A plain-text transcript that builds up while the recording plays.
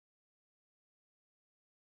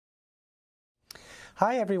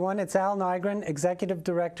Hi everyone, it's Al Nygren, Executive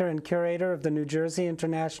Director and Curator of the New Jersey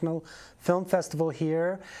International Film Festival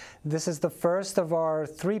here. This is the first of our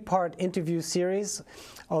three-part interview series,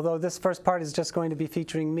 although this first part is just going to be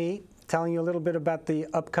featuring me, telling you a little bit about the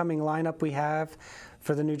upcoming lineup we have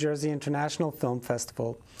for the New Jersey International Film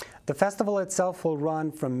Festival. The festival itself will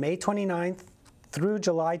run from May 29th through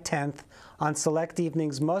July 10th on select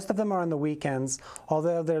evenings. Most of them are on the weekends,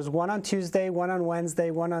 although there's one on Tuesday, one on Wednesday,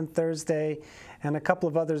 one on Thursday, and a couple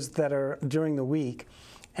of others that are during the week.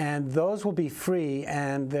 And those will be free,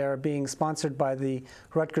 and they're being sponsored by the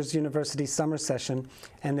Rutgers University Summer Session,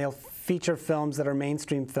 and they'll feature films that are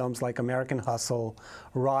mainstream films like American Hustle,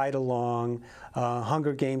 Ride Along,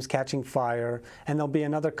 Hunger Games: Catching Fire, and there'll be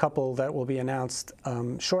another couple that will be announced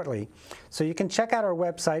shortly. So you can check out our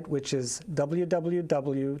website, which is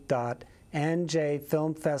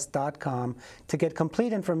www.njfilmfest.com, to get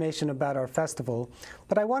complete information about our festival.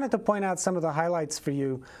 But I wanted to point out some of the highlights for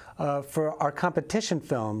you for our competition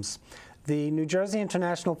films. The New Jersey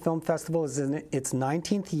International Film Festival is in its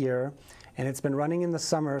 19th year, and it's been running in the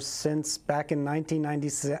summer since back in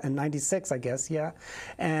 1996, I guess, yeah.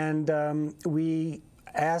 And we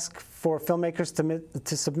ask for filmmakers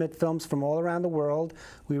to submit films from all around the world.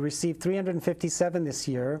 We received 357 this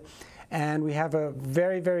year. And we have a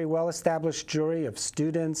very, very well-established jury of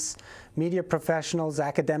students, media professionals,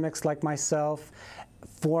 academics like myself,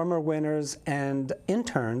 former winners, and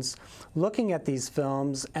interns looking at these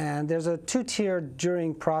films. And there's a two-tiered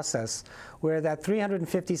jurying process where that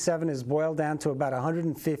 357 is boiled down to about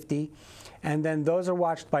 150. And then those are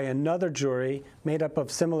watched by another jury made up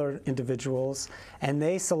of similar individuals, and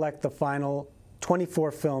they select the final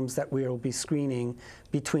 24 films that we will be screening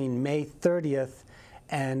between May 30th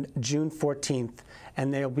and June 14th,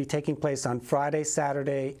 and they'll be taking place on Friday,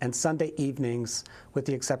 Saturday, and Sunday evenings, with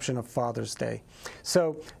the exception of Father's Day.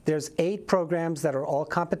 So there's 8 programs that are all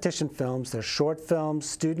competition films. There's short films,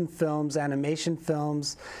 student films, animation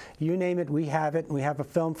films, you name it, we have it, and we have a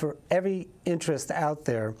film for every interest out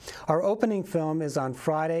there. Our opening film is on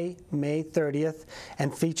Friday, May 30th,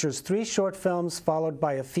 and features 3 short films followed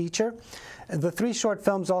by a feature. The 3 short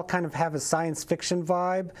films all kind of have a science fiction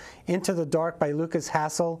vibe. Into the Dark by Lucas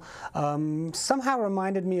Hassel somehow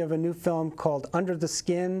reminded me of a new film called Under the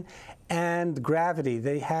Skin and Gravity.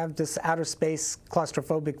 They have this outer space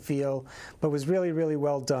claustrophobic feel, but was really, really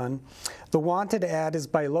well done. The Wanted Ad is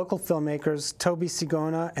by local filmmakers Toby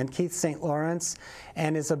Sigona and Keith St. Lawrence,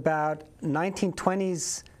 and is about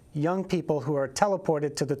 1920s young people who are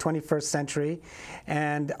teleported to the 21st century,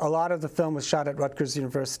 and a lot of the film was shot at Rutgers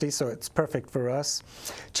University, so it's perfect for us.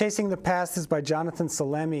 Chasing the Past is by Jonathan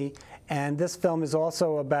Salemi, and this film is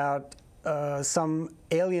also about some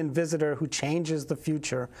alien visitor who changes the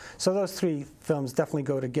future. So those 3 films definitely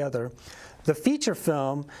go together. The feature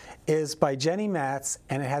film is by Jenny Matz,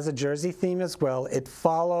 and it has a Jersey theme as well. It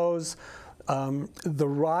follows the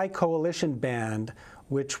Rye Coalition Band,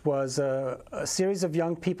 which was a series of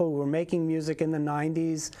young people who were making music in the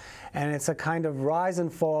 90s, and it's a kind of rise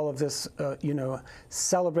and fall of this,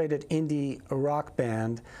 celebrated indie rock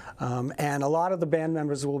band. And a lot of the band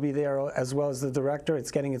members will be there, as well as the director.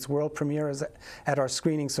 It's getting its world premiere at our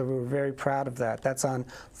screening, so we're very proud of that. That's on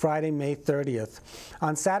Friday, May 30th.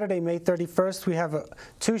 On Saturday, May 31st, we have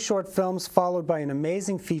 2 short films followed by an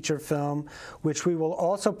amazing feature film, which we will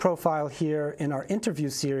also profile here in our interview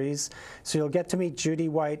series. So you'll get to meet Judy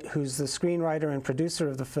White, who's the screenwriter and producer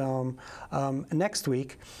of the film, next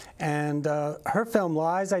week. And her film,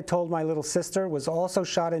 Lies I Told My Little Sister, was also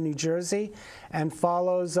shot in New Jersey and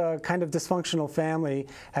follows a kind of dysfunctional family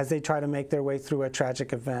as they try to make their way through a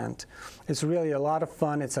tragic event. It's really a lot of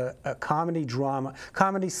fun. It's a comedy/drama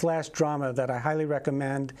that I highly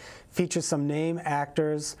recommend. Features some name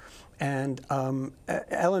actors. And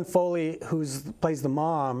Ellen Foley, who plays the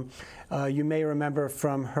mom, you may remember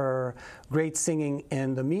from her great singing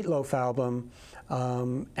in the Meatloaf album.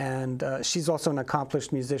 And she's also an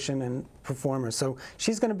accomplished musician and performer. So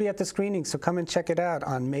she's going to be at the screening, so come and check it out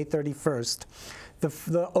on May 31st.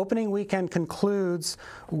 The opening weekend concludes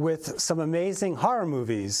with some amazing horror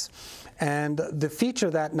movies. And the feature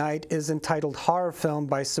that night is entitled Horror Film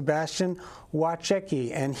by Sebastian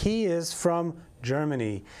Wachecki, and he is from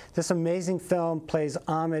Germany. This amazing film pays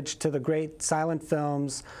homage to the great silent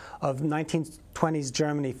films of 1920s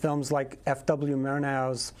Germany, films like F.W.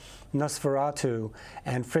 Murnau's Nosferatu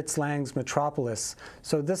and Fritz Lang's Metropolis.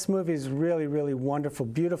 So this movie is really, really wonderful,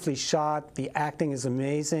 beautifully shot. The acting is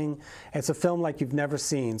amazing. It's a film like you've never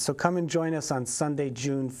seen. So come and join us on Sunday,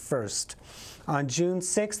 June 1st. On June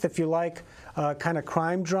 6th, if you like kind of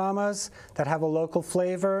crime dramas that have a local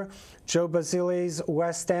flavor, Joe Basili's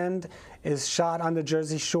West End is shot on the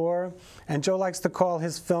Jersey Shore, and Joe likes to call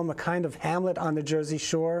his film a kind of Hamlet on the Jersey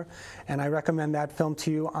Shore, and I recommend that film to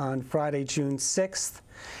you on Friday, June 6th.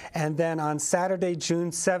 And then on Saturday,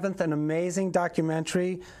 June 7th, an amazing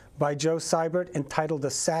documentary by Joe Seibert entitled The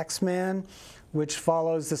Sax Man, which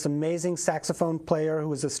follows this amazing saxophone player who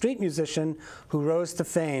was a street musician who rose to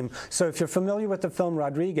fame. So if you're familiar with the film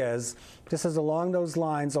Rodriguez, this is along those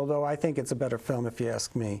lines, although I think it's a better film if you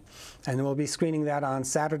ask me. And we'll be screening that on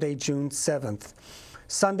Saturday, June 7th.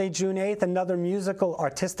 Sunday, June 8th, another musical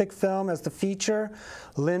artistic film as the feature.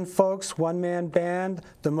 Lynn Folks, one-man band,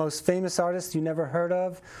 the most famous artist you never heard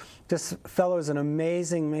of. This fellow is an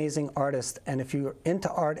amazing, amazing artist, and if you're into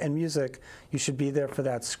art and music, you should be there for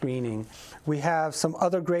that screening. We have some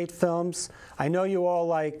other great films. I know you all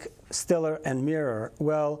like Stiller and Mirror.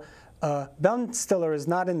 Well, Ben Stiller is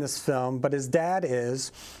not in this film, but his dad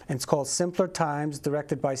is, and it's called Simpler Times,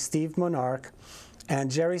 directed by Steve Monarch.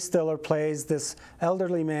 And Jerry Stiller plays this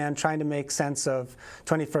elderly man trying to make sense of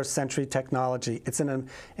 21st century technology. It's a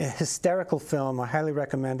hysterical film. I highly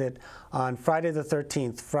recommend it on Friday the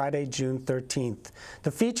 13th, Friday, June 13th.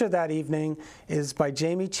 The feature that evening is by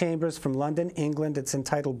Jamie Chambers from London, England. It's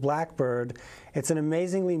entitled Blackbird. It's an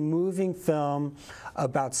amazingly moving film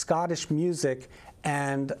about Scottish music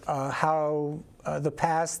and how the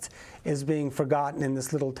past is being forgotten in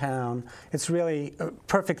this little town. It's really a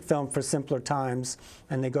perfect film for simpler times,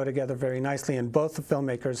 and they go together very nicely, and both the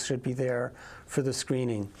filmmakers should be there for the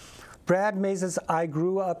screening. Brad Mays's I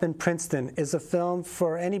Grew Up in Princeton is a film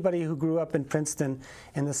for anybody who grew up in Princeton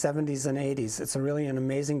in the 70s and 80s. It's really an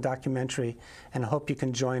amazing documentary, and I hope you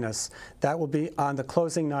can join us. That will be on the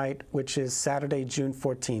closing night, which is Saturday, June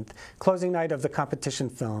 14th, closing night of the competition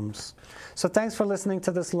films. So thanks for listening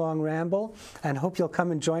to this long ramble, and hope you'll come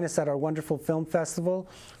and join us at our wonderful film festival,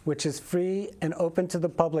 which is free and open to the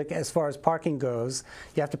public as far as parking goes.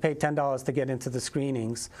 You have to pay $10 to get into the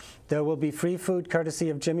screenings. There will be free food courtesy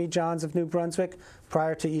of Jimmy John's of New Brunswick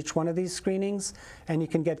prior to each one of these screenings, and you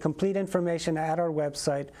can get complete information at our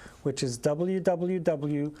website, which is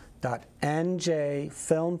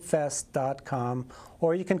www.njfilmfest.com,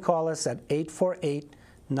 or you can call us at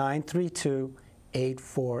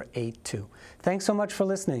 848-932-8482. Thanks so much for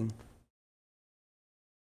listening.